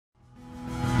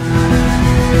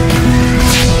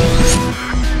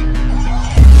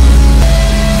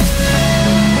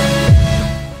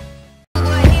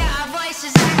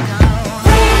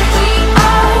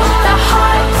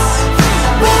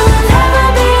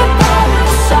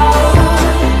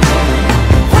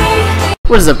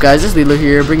What is up, guys? It's Lilo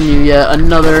here, bringing you yet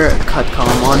another cut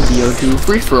column on VO2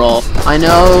 free-for-all. I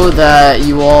know that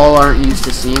you all aren't used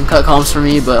to seeing cut columns from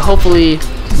me, but hopefully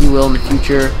you will in the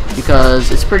future,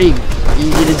 because it's pretty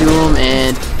easy to do them,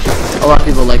 and a lot of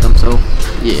people like them, so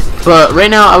yeah. But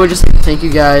right now, I would just like to thank you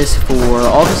guys for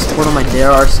all the support on my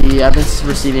DRC. I've been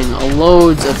receiving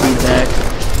loads of feedback.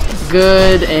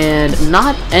 Good and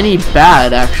not any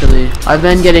bad, actually. I've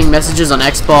been getting messages on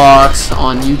Xbox,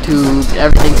 on YouTube,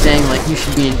 everything saying like you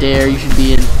should be in Dare, you should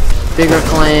be in bigger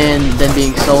clan than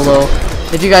being solo.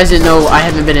 If you guys didn't know, I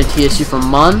haven't been in TSU for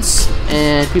months,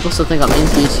 and people still think I'm in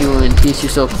TSU and TSU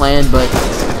still a clan, but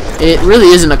it really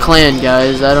isn't a clan,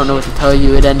 guys. I don't know what to tell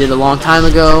you. It ended a long time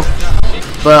ago.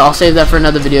 But I'll save that for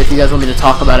another video if you guys want me to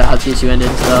talk about it, how TSU ended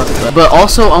and stuff. But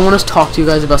also, I want to talk to you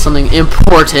guys about something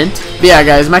important. But yeah,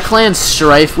 guys, my clan's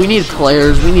strife. We need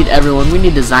players. We need everyone. We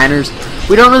need designers.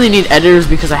 We don't really need editors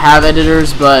because I have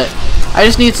editors, but I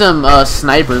just need some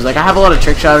snipers. Like, I have a lot of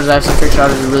trick shotters. I have some trick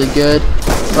shotters who are really good.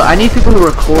 But I need people who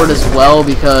record as well,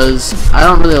 because I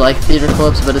don't really like theater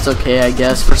clips, but it's okay, I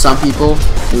guess, for some people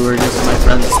who are just my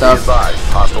friends and stuff.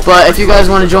 But if you guys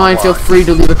want to join, feel free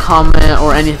to leave a comment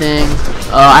or anything.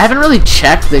 I haven't really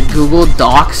checked the Google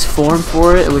Docs form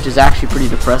for it, which is actually pretty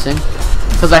depressing,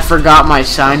 because I forgot my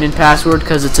sign-in password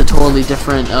because it's a totally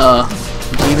different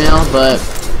Gmail, but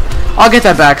I'll get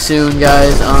that back soon,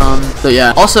 guys. So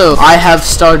yeah. Also, I have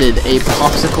started a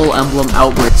popsicle emblem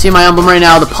outbreak. See my emblem right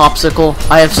now, the popsicle?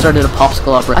 I have started a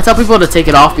popsicle outbreak. I tell people to take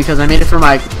it off because I made it for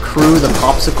my crew, the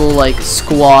popsicle like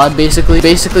squad, basically.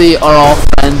 Basically, are all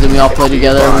friends and we all play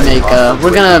together. We make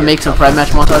we're gonna make some pride match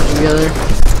montages together.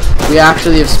 We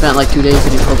actually have spent like 2 days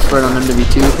getting clips for it on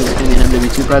MW2 because it's gonna be an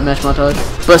MW2 pride match montage.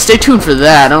 But stay tuned for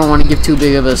that. I don't want to give too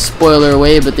big of a spoiler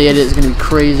away, but the edit is gonna be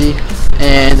crazy.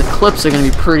 And the clips are going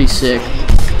to be pretty sick.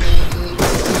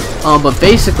 But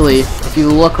basically, if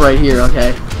you look right here,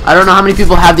 okay, I don't know how many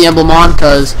people have the emblem on,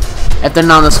 because if they're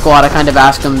not in the squad, I kind of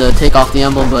asked them to take off the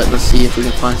emblem, but let's see if we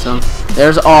can find some.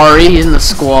 There's Ari, he's in the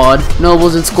squad.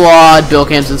 Noble's in squad.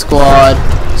 Billcamp's in squad.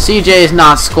 CJ is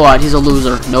not squad, he's a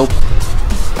loser. Nope.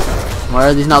 Why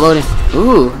are these not loading?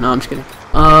 Ooh, no, I'm just kidding.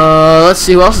 Let's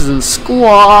see who else is in the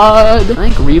squad. I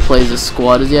think Replay's a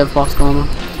squad. Does he have POPSICLE on him?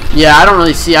 Yeah, I don't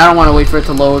really see. I don't want to wait for it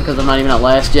to load because I'm not even at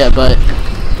last yet, but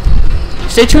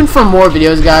stay tuned for more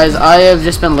videos, guys. I have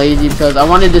just been lazy because I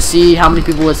wanted to see how many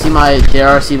people would see my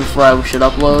DRC before I should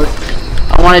upload.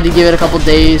 I wanted to give it a couple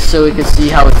days so we could see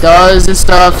how it does and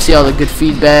stuff, see all the good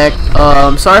feedback.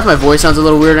 Sorry if my voice sounds a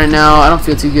little weird right now. I don't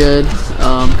feel too good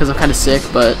because I'm kind of sick,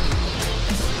 but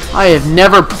I have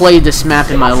never played this map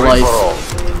in my life.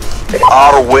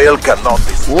 Our will cannot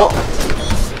be stopped.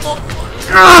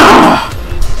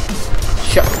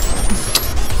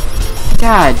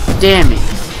 God damn it.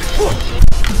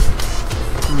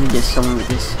 Let me get someone with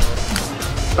this.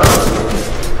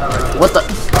 What the?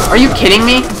 Are you kidding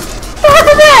me? What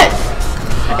happened to that?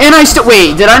 And I still.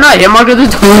 Wait, did I not hit marker this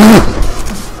time?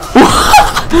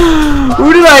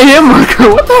 Who did I hit marker?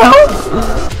 What the hell?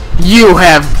 You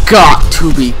have got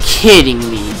to be kidding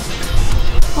me.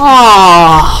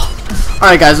 Oh.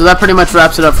 Alright, guys, well that pretty much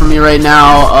wraps it up for me right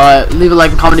now. Leave a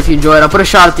like and comment if you enjoyed. I'll put a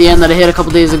shot at the end that I hit a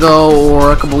couple days ago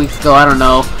or a couple weeks ago, I don't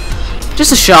know.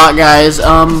 Just a shot, guys.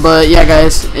 But yeah,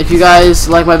 guys, if you guys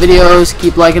like my videos,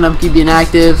 keep liking them, keep being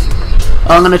active.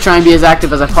 I'm going to try and be as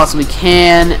active as I possibly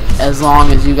can, as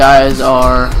long as you guys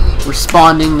are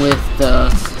responding with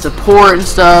support and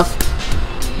stuff.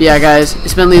 But yeah, guys,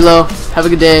 it's been Lilo. Have a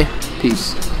good day.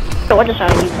 Peace. So what does I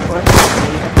use for?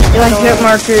 I hit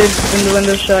marked in the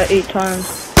window shot 8 times.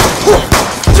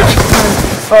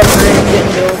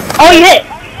 Oh, you hit!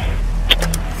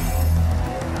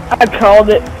 I called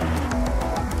it.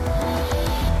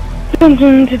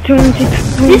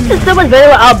 This is so much better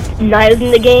without knives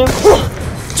in the game.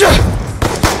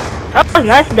 That was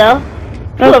nice though.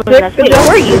 That was nice. Wait, where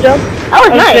were you? That was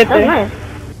nice. That was nice.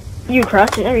 You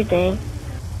crossed and everything.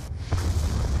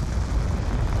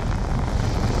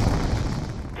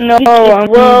 No,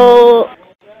 well,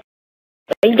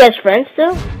 are you guys friends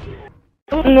still?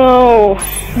 No.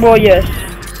 Well, yes.